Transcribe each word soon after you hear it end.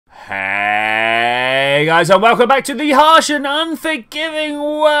Hey guys, and welcome back to the harsh and unforgiving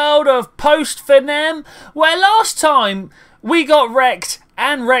world of post-finem, where last time we got wrecked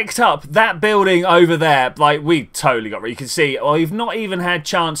and wrecked up that building over there. Like, we totally got wrecked. You can see, we've not even had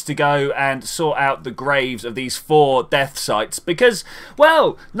chance to go and sort out the graves of these 4 death sites because,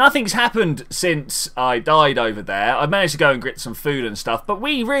 well, nothing's happened since I died over there. I managed to go and get some food and stuff, but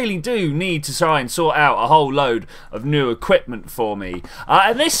we really do need to try and sort out a whole load of new equipment for me.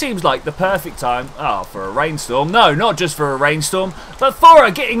 And this seems like the perfect time, for a rainstorm. No, not just for a rainstorm, but for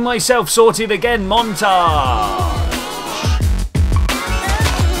a getting myself sorted again montage.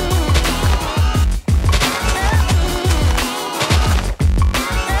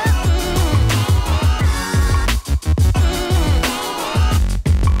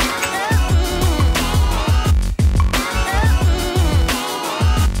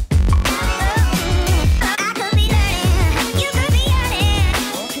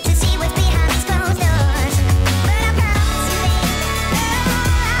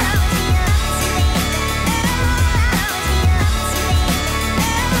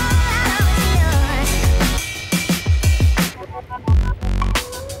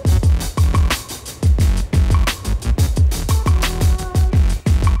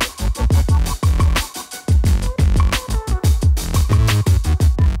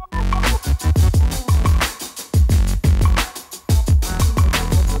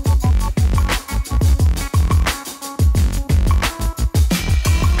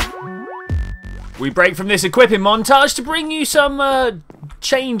 We break from this equipping montage to bring you some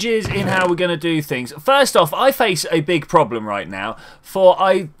changes in how we're going to do things. First off, I face a big problem right now, for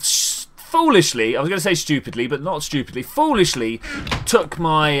I foolishly, I was going to say stupidly, but not stupidly, foolishly took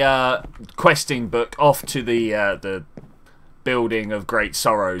my questing book off to the building of great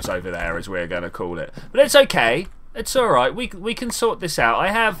sorrows over there, as we're going to call it. But it's okay. It's alright, we can sort this out. I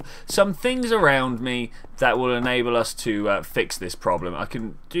have some things around me that will enable us to fix this problem. I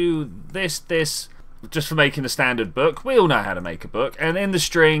can do this, just for making a standard book. We all know how to make a book. And in the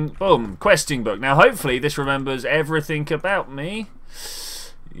string, boom, questing book. Now hopefully this remembers everything about me.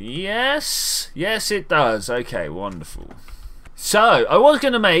 Yes it does. Okay, wonderful. So, I was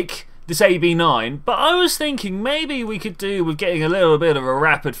going to make this AB9, but I was thinking maybe we could do with getting a little bit of a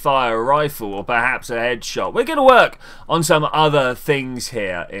rapid fire rifle or perhaps a headshot. We're going to work on some other things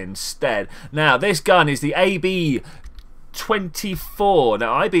here instead. Now this gun is the AB24.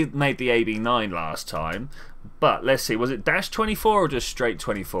 Now I made the AB9 last time, but let's see, was it dash 24 or just straight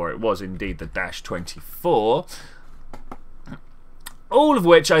 24? It was indeed the dash 24. All of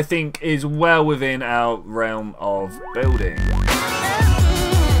which I think is well within our realm of building.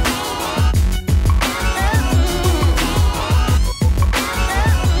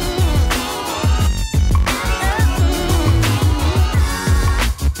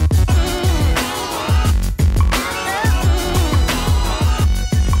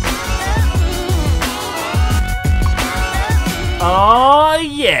 Oh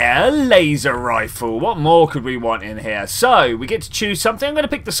yeah, a laser rifle. What more could we want in here? So, we get to choose something. I'm going to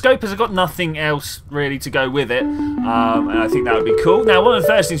pick the scope as I've got nothing else really to go with it. And I think that would be cool. Now, one of the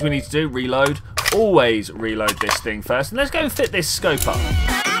first things we need to do, reload. Always reload this thing first. And let's go and fit this scope up.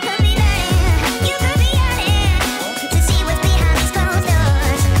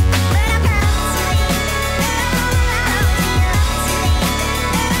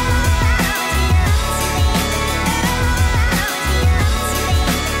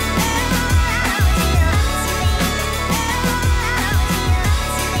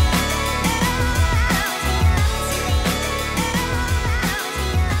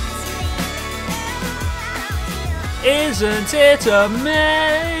 Isn't it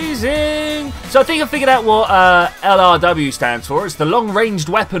amazing? So I think I figured out what LRW stands for. It's the long-ranged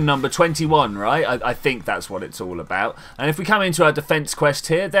weapon number 21, right? I think that's what it's all about. And if we come into our defense quest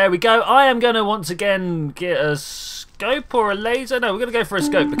here, there we go. I am going to once again get a scope or a laser. No, we're going to go for a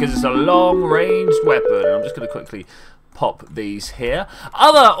scope because it's a long-ranged weapon. I'm just going to quickly pop these here.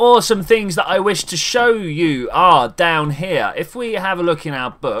 Other awesome things that I wish to show you are down here. If we have a look in our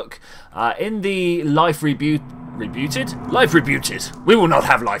book, in the life rebooted? Life rebooted. We will not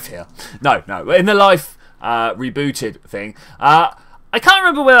have life here. No. In the life rebooted thing, I can't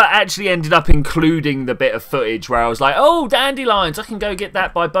remember whether I actually ended up including the bit of footage where I was like, oh, dandelions, I can go get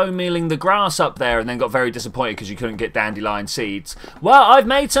that by bone mealing the grass up there, and then got very disappointed because you couldn't get dandelion seeds. Well, I've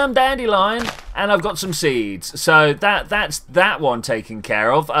made some dandelion, and I've got some seeds. So that's that one taken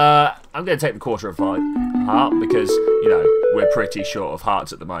care of. I'm going to take the quarter of heart because, you know, we're pretty short of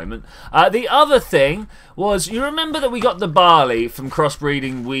hearts at the moment. The other thing was, you remember that we got the barley from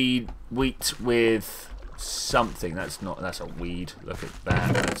crossbreeding wheat with something. That's a weed. Look at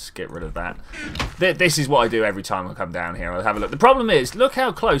that. Let's get rid of that. This is what I do every time I come down here. I'll have a look. The problem is, look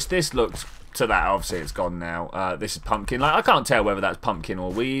how close this looks to that. Obviously it's gone now. This is pumpkin. Like, I can't tell whether that's pumpkin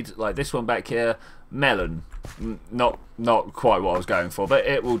or weed. Like this one back here, melon. Not quite what I was going for, but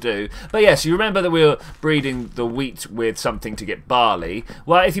it will do. But yes, you remember that we were breeding the wheat with something to get barley.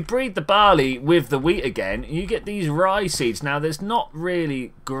 Well, if you breed the barley with the wheat again, you get these rye seeds. Now, there's not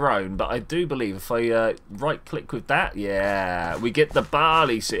really grown, but I do believe if I right-click with that, yeah, we get the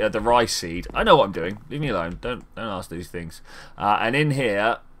barley seed, the rye seed. I know what I'm doing. Leave me alone. Don't ask these things. And in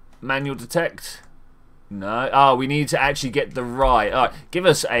here, manual detect. No. Oh, we need to actually get the rye. All right, give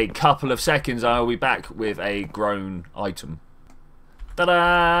us a couple of seconds. I'll be back with a grown item.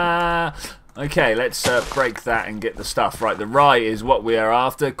 Ta-da! Okay, let's break that and get the stuff. Right, the rye is what we are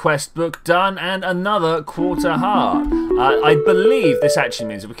after. Quest book done, and another quarter heart. I believe this actually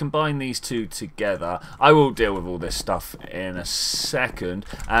means if we combine these two together, I will deal with all this stuff in a second,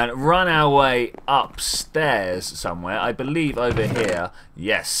 and run our way upstairs somewhere. I believe over here.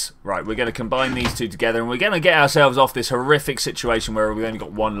 Yes. Right, we're going to combine these two together, and we're going to get ourselves off this horrific situation where we've only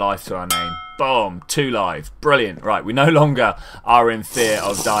got 1 life to our name. Boom, 2 lives. Brilliant. Right, we no longer are in fear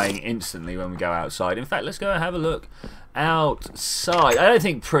of dying instantly when we go outside. In fact, let's go and have a look outside. I don't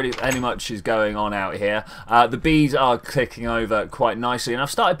think any much is going on out here. The bees are clicking over quite nicely, and I've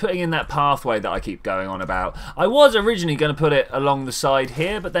started putting in that pathway that I keep going on about. I was originally going to put it along the side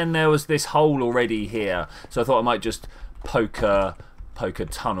here, but then there was this hole already here, so I thought I might just poke a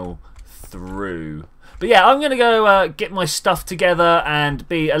tunnel through. But yeah, I'm going to go get my stuff together and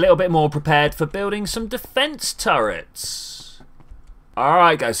be a little bit more prepared for building some defense turrets.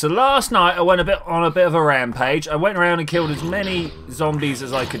 Alright guys, so last night I went on a bit of a rampage. I went around and killed as many zombies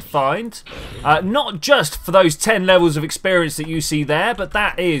as I could find. Not just for those 10 levels of experience that you see there, but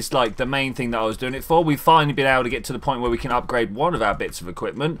that is like the main thing that I was doing it for. We've finally been able to get to the point where we can upgrade one of our bits of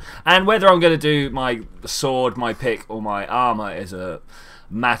equipment. And whether I'm going to do my sword, my pick, or my armor is a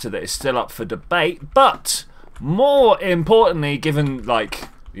matter that is still up for debate. But more importantly, given like,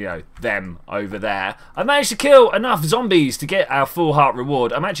 you know, them over there, I managed to kill enough zombies to get our full heart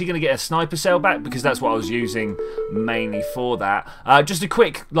reward. I'm actually going to get a sniper cell back because that's what I was using mainly for that. Just a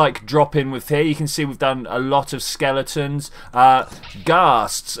quick like drop in with here. You can see we've done a lot of skeletons.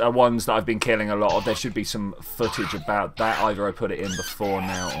 Ghasts are ones that I've been killing a lot of. There should be some footage about that. Either I put it in before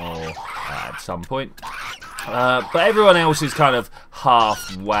now or at some point. But everyone else is kind of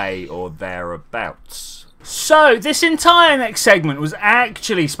halfway or thereabouts. So, this entire next segment was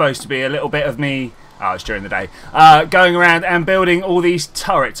actually supposed to be a little bit of me, it's during the day, going around and building all these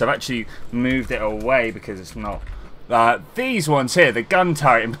turrets. I've actually moved it away because it's not... these ones here, the gun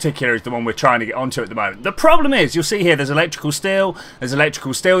turret in particular, is the one we're trying to get onto at the moment. The problem is, you'll see here, there's electrical steel, there's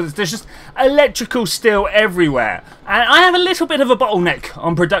just electrical steel everywhere. And I have a little bit of a bottleneck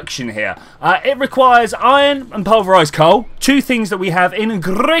on production here. It requires iron and pulverized coal, 2 things that we have in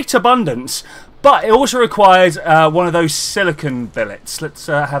great abundance. But it also requires one of those silicon billets. Let's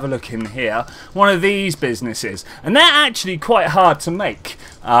have a look in here. One of these businesses. And they're actually quite hard to make.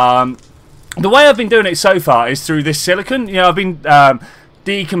 The way I've been doing it so far is through this silicon. You know, I've been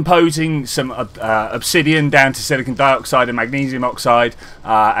decomposing some obsidian down to silicon dioxide and magnesium oxide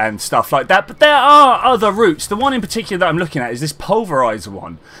and stuff like that. But there are other routes. The one in particular that I'm looking at is this pulverizer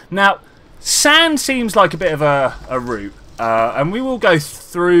one. Now, sand seems like a bit of a route. And we will go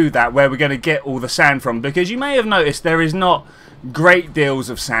through that where we're going to get all the sand from, because you may have noticed there is not great deals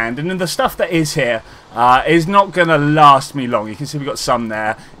of sand, and then the stuff that is here is not going to last me long. You can see we've got some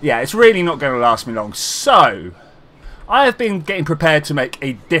there. Yeah, it's really not going to last me long. So I have been getting prepared to make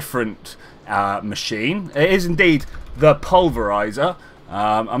a different machine. It is indeed the pulverizer.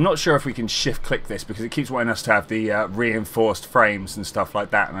 I'm not sure if we can shift click this because it keeps wanting us to have the reinforced frames and stuff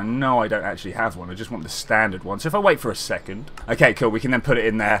like that, and I know I don't actually have one. I just want the standard one. So if I wait for a second, okay, cool, we can then put it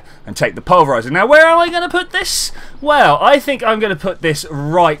in there and take the pulverizer. Now, where am I going to put this? Well, I think I'm going to put this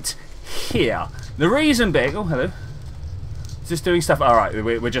right here. The reason being, oh hello, is this doing stuff? Alright,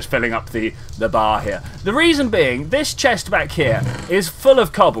 we're just filling up the bar here. The reason being, this chest back here is full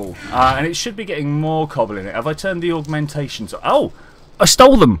of cobble, and it should be getting more cobble in it. Have I turned the augmentations on? Oh! I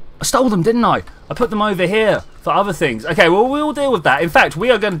stole them, didn't I? I put them over here for other things. Okay, well, we'll deal with that. In fact, we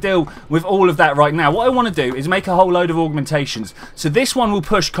are going to deal with all of that right now. What I want to do is make a whole load of augmentations. So this one will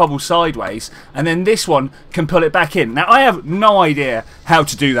push cobble sideways, and then this one can pull it back in. Now, I have no idea how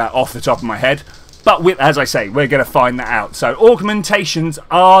to do that off the top of my head, but as I say, we're going to find that out. So augmentations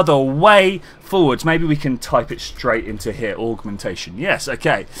are the way forwards. Maybe we can type it straight into here, augmentation. Yes,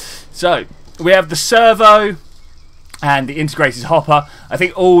 okay. So we have the servo. and the integrated hopper. I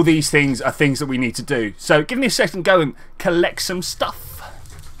think all these things are things that we need to do. So give me a second, go and collect some stuff.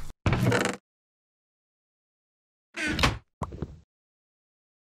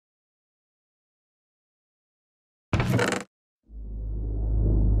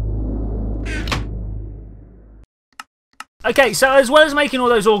 Okay, so as well as making all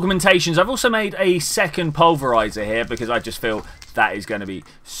those augmentations, I've also made a second pulverizer here because I just feel that is going to be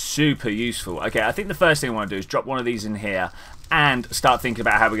super useful. Okay, I think the first thing I want to do is drop one of these in here and start thinking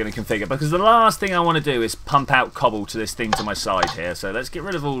about how we're going to configure, because the last thing I want to do is pump out cobble to this thing to my side here. So let's get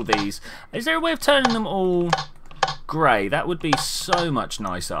rid of all of these. Is there a way of turning them all grey? That would be so much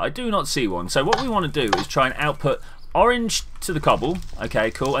nicer. I do not see one. So what we want to do is try and output orange to the cobble.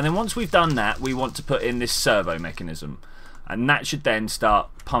 Okay, cool. And then once we've done that, we want to put in this servo mechanism. And that should then start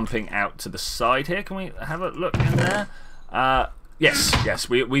pumping out to the side here. Can we have a look in there? Yes,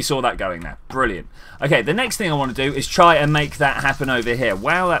 we saw that going there. Brilliant. Okay, the next thing I want to do is try and make that happen over here.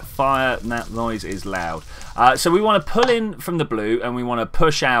 Wow, that fire and that noise is loud. So we want to pull in from the blue and we want to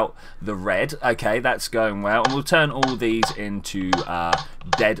push out the red. Okay, that's going well. And we'll turn all these into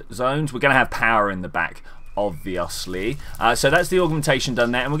dead zones. We're going to have power in the back, obviously. So that's the augmentation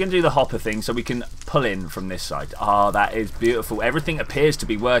done there, and we're going to do the hopper thing so we can pull in from this side. That is beautiful. Everything appears to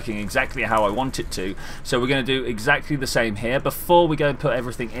be working exactly how I want it to, so we're going to do exactly the same here. Before we go and put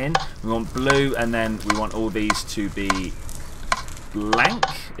everything in, we want blue, and then we want all these to be blank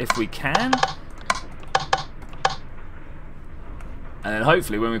if we can. And then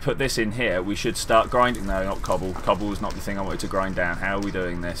hopefully when we put this in here, we should start grinding. No, not cobble. Cobble is not the thing I wanted to grind down. How are we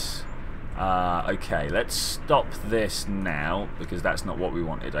doing this? Okay, let's stop this now, because that's not what we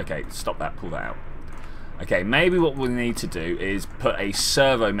wanted. Okay, stop that, pull that out. Okay, maybe what we'll need to do is put a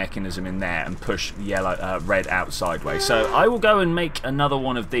servo mechanism in there and push red out sideways. So I will go and make another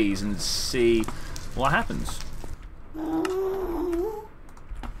one of these and see what happens.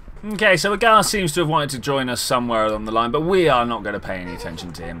 Okay, so Agar seems to have wanted to join us somewhere along the line, but we are not going to pay any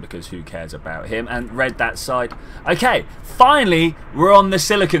attention to him because who cares about him? And red that side. Okay, finally we're on the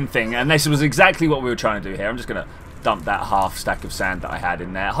silicon thing, and this was exactly what we were trying to do here. I'm just going to dump that half stack of sand that I had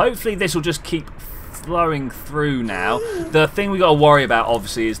in there. Hopefully this will just keep flowing through now. The thing we got to worry about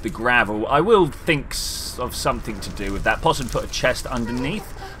obviously is the gravel. I will think of something to do with that, possibly put a chest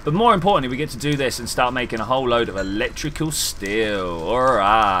underneath. But more importantly, we get to do this and start making a whole load of electrical steel.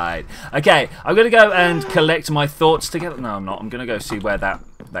 Alright. Okay, I'm going to go and collect my thoughts together. No, I'm not. I'm going to go see where that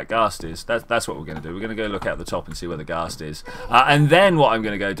ghast is. That's what we're going to do. We're going to go look out the top and see where the ghast is. And then what I'm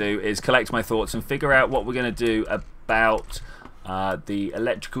going to go do is collect my thoughts and figure out what we're going to do about the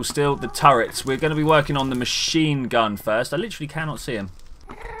electrical steel, the turrets. We're going to be working on the machine gun first. I literally cannot see him.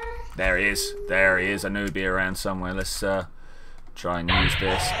 There he is. There he is. I knew he'd be around somewhere. Let's try and use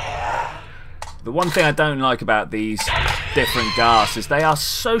this. The one thing I don't like about these different ghasts is they are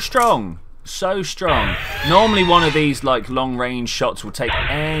so strong. So strong. Normally one of these like long range shots will take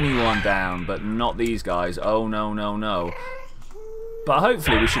anyone down, but not these guys. Oh no, no, no. But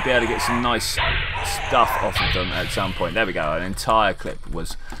hopefully we should be able to get some nice stuff off of them at some point. There we go. An entire clip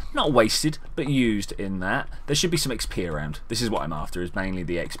was not wasted, but used in that. There should be some XP around. This is what I'm after, is mainly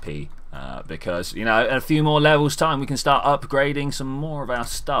the XP. Because, you know, in a few more levels time we can start upgrading some more of our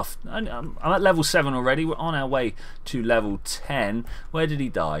stuff. I'm at level 7 already. We're on our way to level 10. Where did he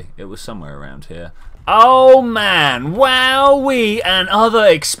die? It was somewhere around here. Oh man, wowee, and other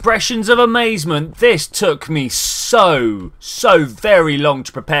expressions of amazement. This took me so very long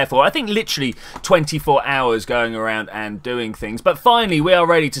to prepare for. I think literally 24 hours going around and doing things. But finally we are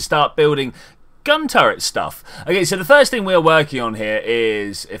ready to start building gun turret stuff. Okay, so the first thing we are working on here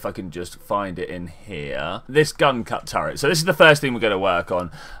is, if I can just find it in here, this gun cut turret. So this is the first thing we're going to work on.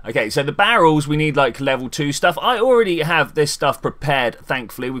 Okay, so the barrels, we need like level 2 stuff. I already have this stuff prepared,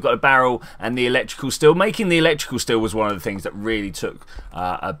 thankfully. We've got a barrel and the electrical steel. Making the electrical steel was one of the things that really took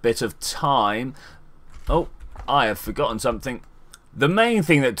a bit of time. Oh, I have forgotten something. The main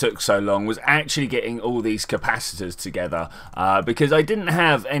thing that took so long was actually getting all these capacitors together, because I didn't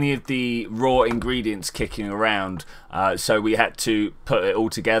have any of the raw ingredients kicking around, so we had to put it all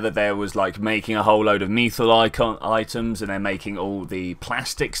together. There was like making a whole load of methyl items and then making all the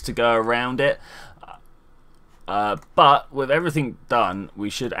plastics to go around it. But with everything done, we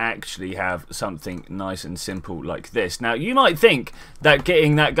should actually have something nice and simple like this. Now, you might think that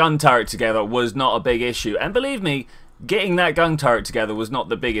getting that gun turret together was not a big issue, and believe me, getting that gun turret together was not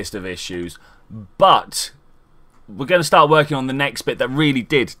the biggest of issues, but we're going to start working on the next bit that really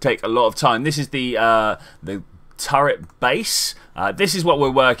did take a lot of time. This is the turret base. This is what we're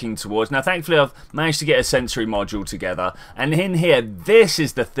working towards. Now, thankfully, I've managed to get a sensory module together, and in here, this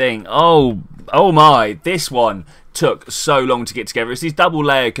is the thing. Oh my, this one took so long to get together. It's these double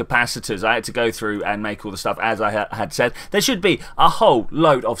layer capacitors. I had to go through and make all the stuff as I had said. There should be a whole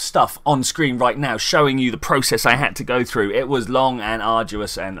load of stuff on screen right now showing you the process I had to go through. It was long and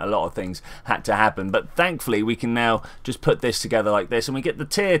arduous and a lot of things had to happen, but thankfully we can now just put this together like this and we get the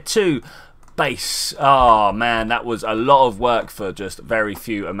tier 2 base. Oh man, that was a lot of work for just very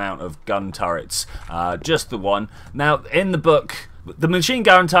few amount of gun turrets. Just the one. Now in the book, the machine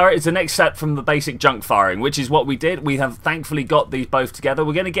gun turret is the next step from the basic junk firing, which is what we did. We have thankfully got these both together.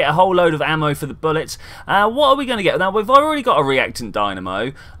 We're going to get a whole load of ammo for the bullets. What are we going to get? Now, we've already got a reactant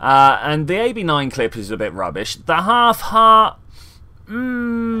dynamo, and the AB9 clip is a bit rubbish. The half-heart,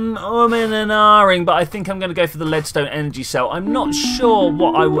 and ahhing, but I think I'm going to go for the leadstone energy cell. I'm not sure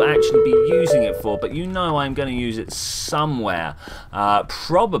what I will actually be using it for, but you know I'm going to use it somewhere.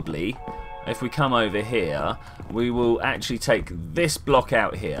 Probably, if we come over here, we will actually take this block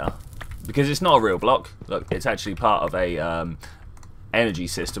out here, because it's not a real block. Look, it's actually part of a energy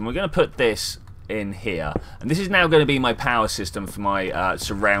system. We're going to put this in here, and this is now going to be my power system for my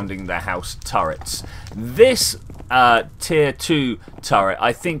surrounding the house turrets. This tier 2 turret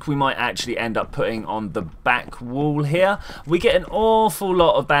I think we might actually end up putting on the back wall here. We get an awful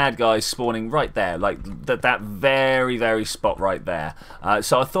lot of bad guys spawning right there, like that very, very spot right there.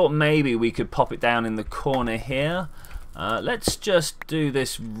 So I thought maybe we could pop it down in the corner here. Let's just do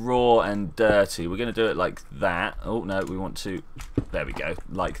this raw and dirty. We're going to do it like that. Oh no, we want to, there we go,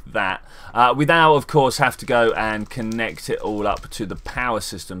 like that. We now of course have to go and connect it all up to the power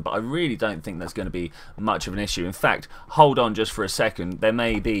system, but I really don't think that's going to be much of an issue. In fact, hold on just for a second, there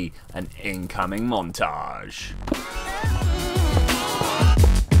may be an incoming montage.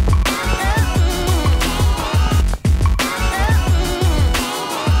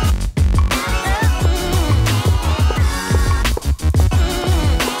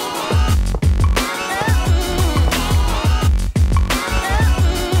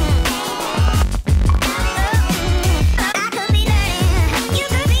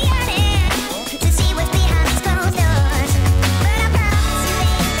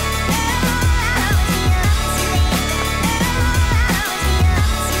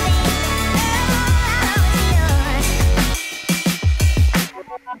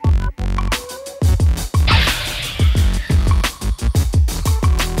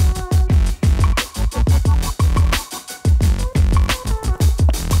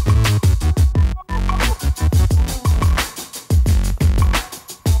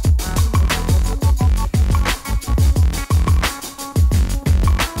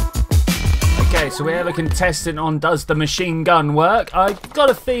 So we have a contestant on does the machine gun work? I got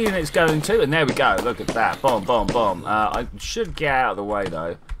a feeling it's going to, and there we go. Look at that. Boom, boom, boom. I should get out of the way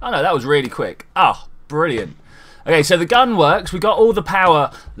though. Oh no, that was really quick. Oh, brilliant. Okay, so the gun works. We got all the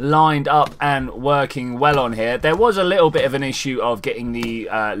power lined up and working well on here. There was a little bit of an issue of getting the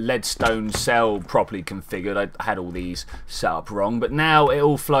leadstone cell properly configured. I had all these set up wrong, but now it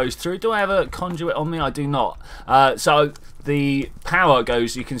all flows through. Do I have a conduit on me? I do not. So the power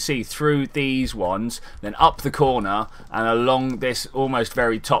goes, you can see, through these ones, then up the corner and along this almost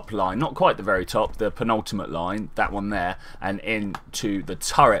very top line, not quite the very top, the penultimate line, that one there, and into the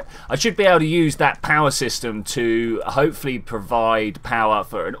turret. I should be able to use that power system to hopefully provide power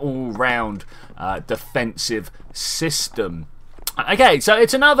for an all-round defensive system. Okay, so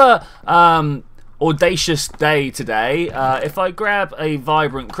it's another audacious day today. If I grab a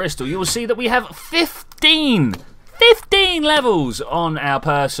vibrant crystal, you'll see that we have 15 levels on our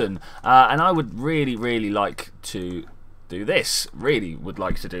person, and I would really like to do this. Really would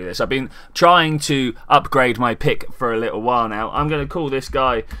like to do this. I've been trying to upgrade my pick for a little while now. I'm going to call this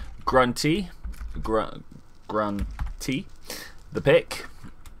guy Grunty, Grunty, the pick,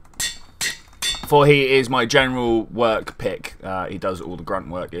 for he is my general work pick. He does all the grunt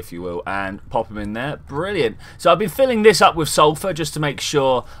work, if you will, and pop him in there. Brilliant. So I've been filling this up with sulfur just to make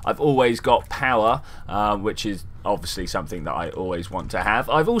sure I've always got power, which is obviously something that I always want to have.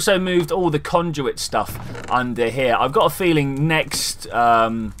 I've also moved all the conduit stuff under here. I've got a feeling next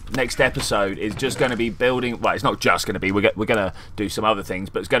episode is just going to be building, well, it's not just going to be, we're going to do some other things,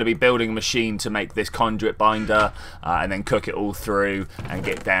 but it's going to be building a machine to make this conduit binder, and then cook it all through and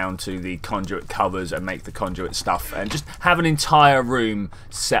get down to the conduit covers and make the conduit stuff, and just have an entire room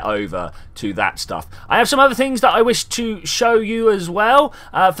set over to that stuff. I have some other things that I wish to show you as well.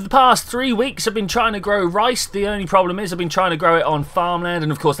 For the past 3 weeks I've been trying to grow rice. The only problem is I've been trying to grow it on farmland,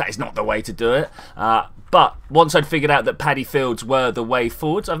 and of course that is not the way to do it. But once I'd figured out that paddy fields were the way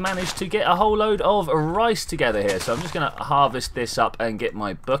forwards, I've managed to get a whole load of rice together here. So I'm just going to harvest this up and get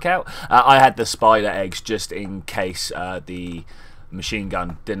my book out. I had the spider eggs just in case the machine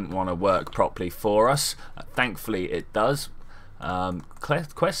gun didn't want to work properly for us. Thankfully it does.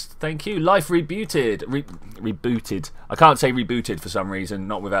 Quest, thank you. Life rebooted. Rebooted. I can't say rebooted for some reason,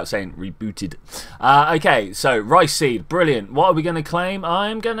 not without saying rebooted. Okay, so rice seed, brilliant. What are we going to claim?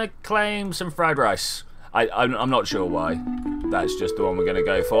 I'm going to claim some fried rice. I'm not sure why. That's just the one we're going to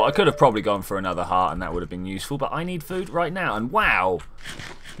go for. I could have probably gone for another heart and that would have been useful, but I need food right now. And wow,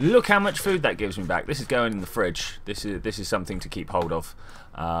 look how much food that gives me back. This is going in the fridge. This is something to keep hold of.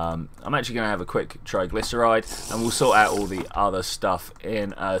 I'm actually going to have a quick triglyceride and we'll sort out all the other stuff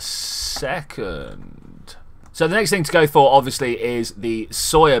in a second. So the next thing to go for obviously is the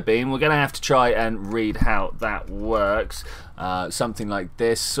soya bean. We're going to have to try and read how that works. Something like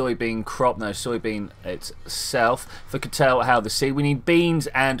this. Soybean crop, no, soybean itself. If I could tell how the seed, we need beans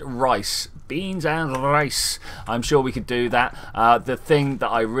and rice. Beans and rice. I'm sure we could do that. The thing that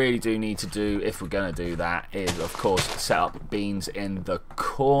I really do need to do if we're going to do that is, of course, set up beans in the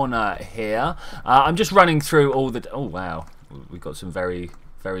corner here. I'm just running through all the... Oh, wow. We've got some very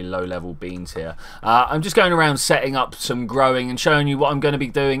low level beans here. I'm just going around setting up some growing and showing you what I'm going to be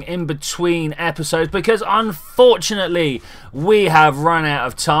doing in between episodes because unfortunately we have run out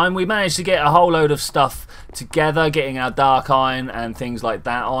of time. We managed to get a whole load of stuff together, getting our dark iron and things like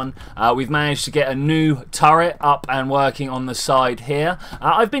that on. We've managed to get a new turret up and working on the side here.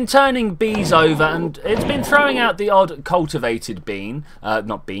 I've been turning bees over and it's been throwing out the odd cultivated bean.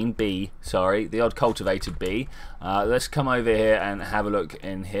 Bee, sorry. The odd cultivated bee. Let's come over here and have a look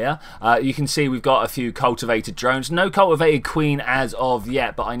in here. You can see we've got a few cultivated drones. No cultivated queen as of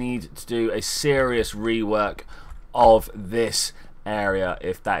yet, but I need to do a serious rework of this area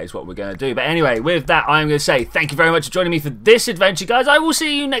if that is what we're going to do. But anyway, with that, I'm going to say thank you very much for joining me for this adventure, guys. I will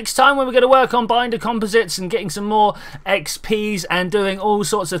see you next time when we're going to work on binder composites and getting some more XPs and doing all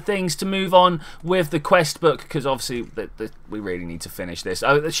sorts of things to move on with the quest book, because obviously we really need to finish this.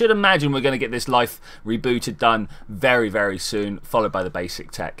 I should imagine we're going to get this life rebooted done very, very soon, followed by the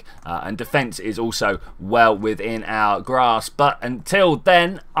basic tech. And defense is also well within our grasp. But until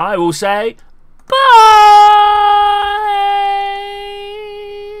then, I will say